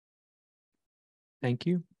Thank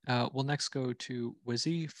you. We'll next go to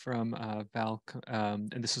Wizzy from Val, and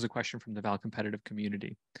this is a question from the Val competitive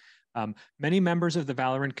community. Many members of the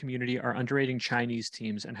Valorant community are underrating Chinese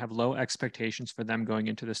teams and have low expectations for them going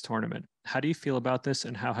into this tournament. How do you feel about this,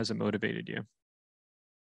 and how has it motivated you?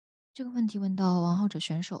 这个问题问到王浩哲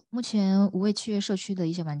选手，目前无畏契约社区的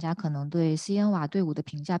一些玩家可能对 CN 瓦队伍的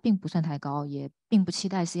评价并不算太高，也并不期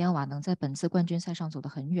待 CN 瓦能在本次冠军赛上走得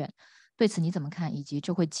很远。对此你怎么看？以及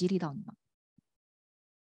这会激励到你吗？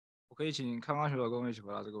我可以请康康选手跟我一起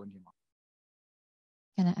回答这个问题吗？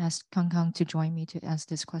 Can I ask Kang Kang to join me to answer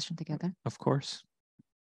this question together? Of course.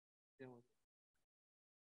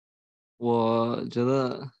 我觉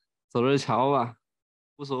得走着瞧吧，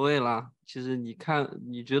无所谓啦。其实你看，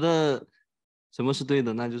你觉得什么是对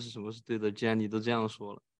的，那就是什么是对的。既然你都这样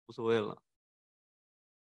说了，无所谓了。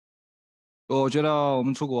我觉得我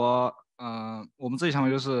们出国，我们最强的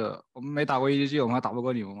就是我们没打过 EDG，我们还打不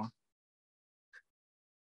过你们吗？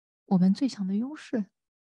我们最强的优势。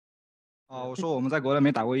哦，我说我们在国内没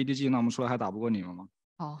打过 EDG，那我们出来还打不过你们吗？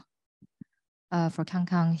哦，for Kang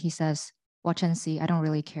Kang, he says, watch and see. I don't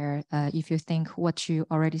really care. If you think what you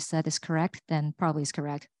already said is correct, then probably is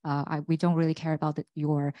correct. We don't really care about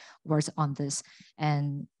your words on this.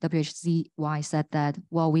 And WHZY said that,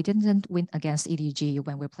 well, we didn't win against EDG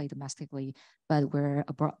when we played domestically, but we're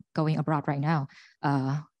going abroad right now.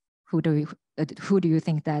 Who do you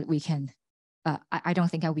think that we can? I don't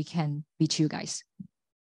think that we can beat you guys.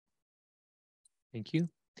 Thank you.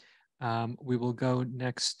 We will go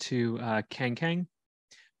next to Kang Kang.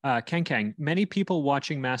 Kang Kang, many people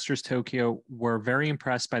watching Masters Tokyo were very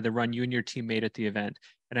impressed by the run you and your team made at the event,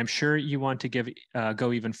 and I'm sure you want to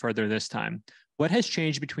go even further this time. What has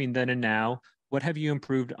changed between then and now? What have you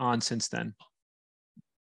improved on since then?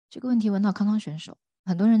 这个问题问到康康选手，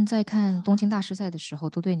很多人在看东京大师赛的时候，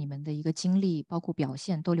都对你们的一个经历，包括表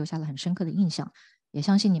现，都留下了很深刻的印象。也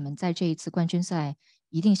相信你们在这一次冠军赛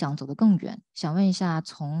一定想走得更远。想问一下，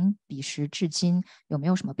从彼时至今有没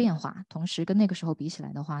有什么变化？同时跟那个时候比起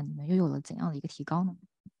来的话，你们又有了怎样的一个提高呢？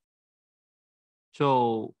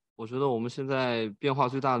就我觉得我们现在变化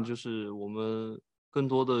最大的就是我们更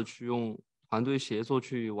多的去用团队协作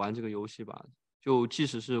去玩这个游戏吧。就即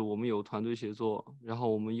使是我们有团队协作，然后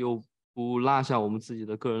我们又不落下我们自己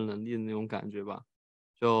的个人能力的那种感觉吧。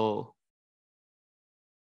就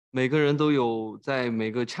每个人都有在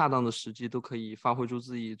每个恰当的时机都可以发挥出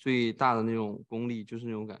自己最大的那种功力，就是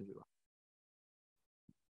那种感觉吧。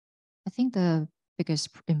I think the biggest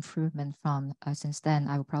improvement from since then,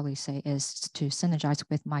 I would probably say, is to synergize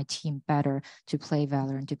with my team better to play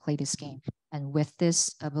Valorant, to play this game. And with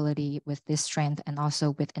this ability, with this strength, and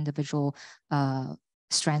also with individual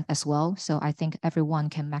strength as well. So I think everyone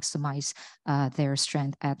can maximize their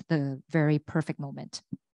strength at the very perfect moment.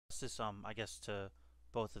 This, I guess, to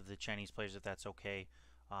both of the Chinese players, if that's okay.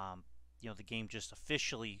 The game just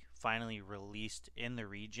officially finally released in the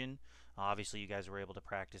region. Obviously, you guys were able to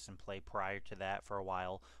practice and play prior to that for a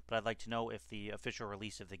while, but I'd like to know if the official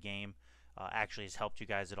release of the game actually has helped you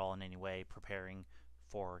guys at all in any way preparing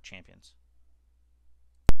for Champions.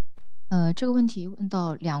 这个问题问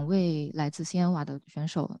到两位来自 CN 瓦的选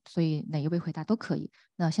手，所以哪一位回答都可以。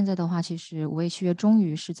那现在的话，其实无畏契约终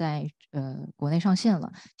于是在国内上线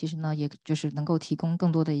了。其实呢，也就是能够提供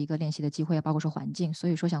更多的一个练习的机会，包括说环境。所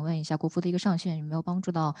以说，想问一下国服的一个上线有没有帮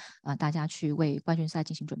助到大家去为冠军赛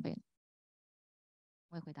进行准备呢？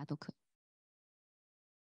两位回答都可以。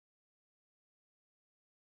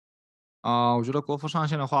我觉得国服上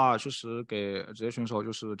线的话，确实给职业选手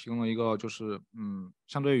就是提供了一个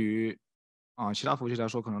相对于其他服务器来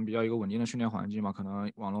说，可能比较一个稳定的训练环境嘛，可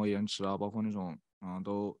能网络延迟啊，包括那种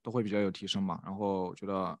都会比较有提升吧。然后我觉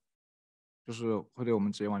得就是会对我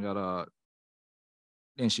们职业玩家的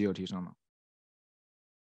练习有提升嘛。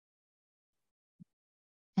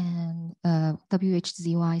And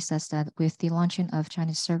WHZY says that with the launching of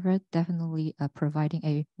Chinese server, definitely providing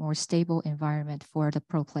a more stable environment for the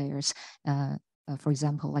pro players, for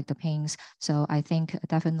example, like the pings. So I think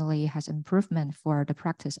definitely has improvement for the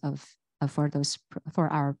practice of for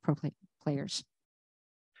our pro players.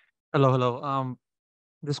 Hello.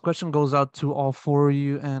 This question goes out to all four of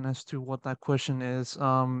you, and as to what that question is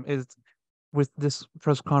with this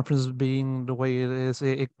press conference being the way it is,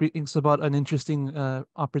 it brings about an interesting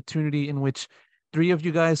opportunity in which three of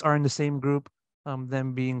you guys are in the same group,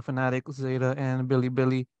 them being Fnatic, Zeta, and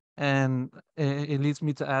Billy. And it leads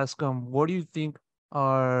me to ask, what do you think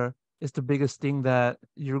is the biggest thing that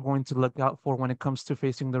you're going to look out for when it comes to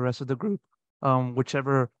facing the rest of the group,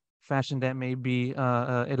 whichever fashion that may be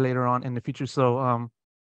later on in the future? So,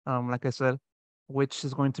 like I said, which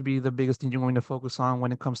is going to be the biggest thing you're going to focus on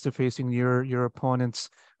when it comes to facing your opponents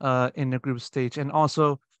in the group stage? And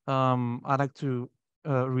also, I'd like to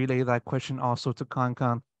relay that question also to Kang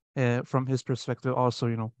Kang from his perspective. Also,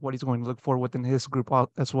 what he's going to look for within his group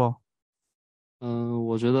as well.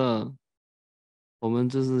 我觉得我们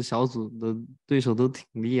这次小组的对手都挺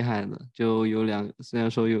厉害的，就有虽然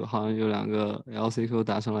说好像有2个 LCQ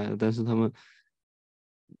打上来的，但是他们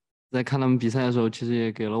在看他们比赛的时候，其实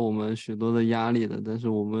也给了我们许多的压力的。但是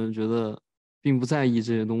我们觉得并不在意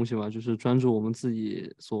这些东西吧，就是专注我们自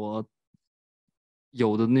己所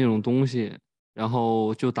有的那种东西，然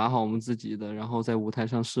后就打好我们自己的，然后在舞台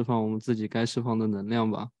上释放我们自己该释放的能量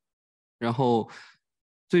吧。然后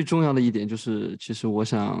最重要的一点就是，其实我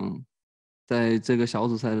想在这个小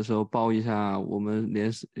组赛的时候报一下我们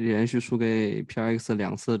连续输给 PRX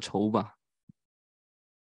 2次的仇吧。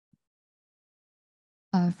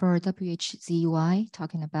For WHZY,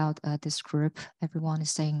 talking about this group, everyone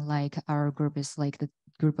is saying like our group is like the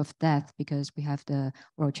group of death because we have the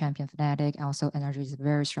world champion Fnatic. Also, Energy is a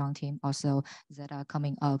very strong team. Also, Zeta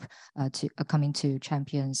coming to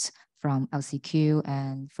champions from LCQ.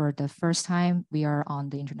 And for the first time we are on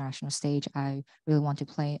the international stage, I really want to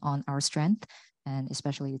play on our strength. And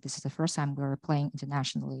especially this is the first time we're playing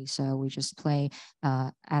internationally. So we just play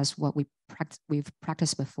as what we've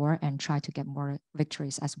practiced before and try to get more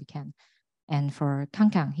victories as we can. And for Kang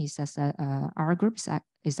Kang, he says that our group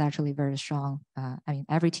is actually very strong. I mean,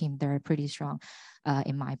 every team, they're pretty strong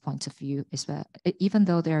in my point of view. Even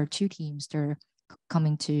though there are 2 teams, they're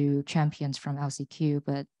coming to champions from LCQ,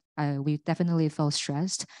 but we definitely felt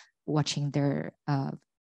stressed watching their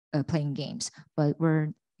playing games. But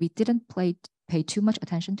we didn't pay too much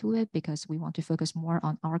attention to it because we want to focus more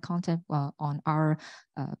on our content,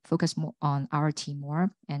 focus more on our team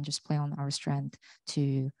more, and just play on our strength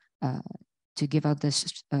to give out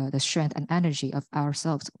the strength and energy of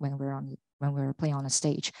ourselves when we're playing on a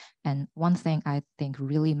stage. And one thing I think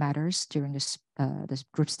really matters during this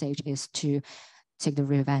group stage is to take the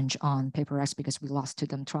revenge on Paper X because we lost to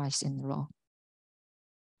them twice in a row.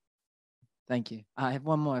 Thank you. I have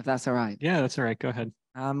one more, if that's all right. Yeah, that's all right. Go ahead.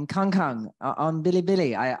 Kang Kang, on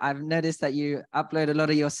Bilibili, I've noticed that you upload a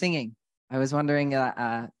lot of your singing. I was wondering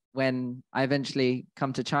when I eventually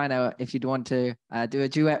come to China, if you'd want to do a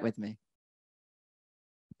duet with me.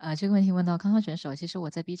 这个问题问到康康选手，其实我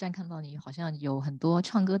在 B 站看到你好像有很多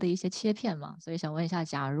唱歌的一些切片嘛，所以想问一下，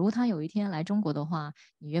假如他有一天来中国的话，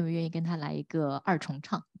你愿不愿意跟他来一个2重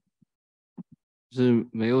唱？就是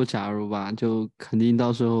没有假如吧，就肯定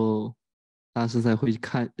到时候大师赛会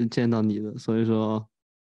见到你的，所以说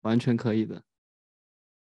完全可以的。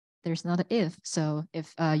There's not an if. So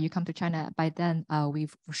if you come to China, by then we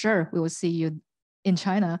will see you in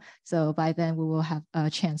China. So by then we will have a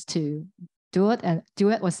chance to duet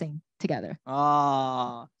or sing together.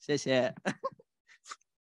 谢谢。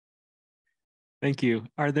Thank you.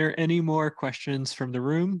 Are there any more questions from the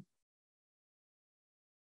room?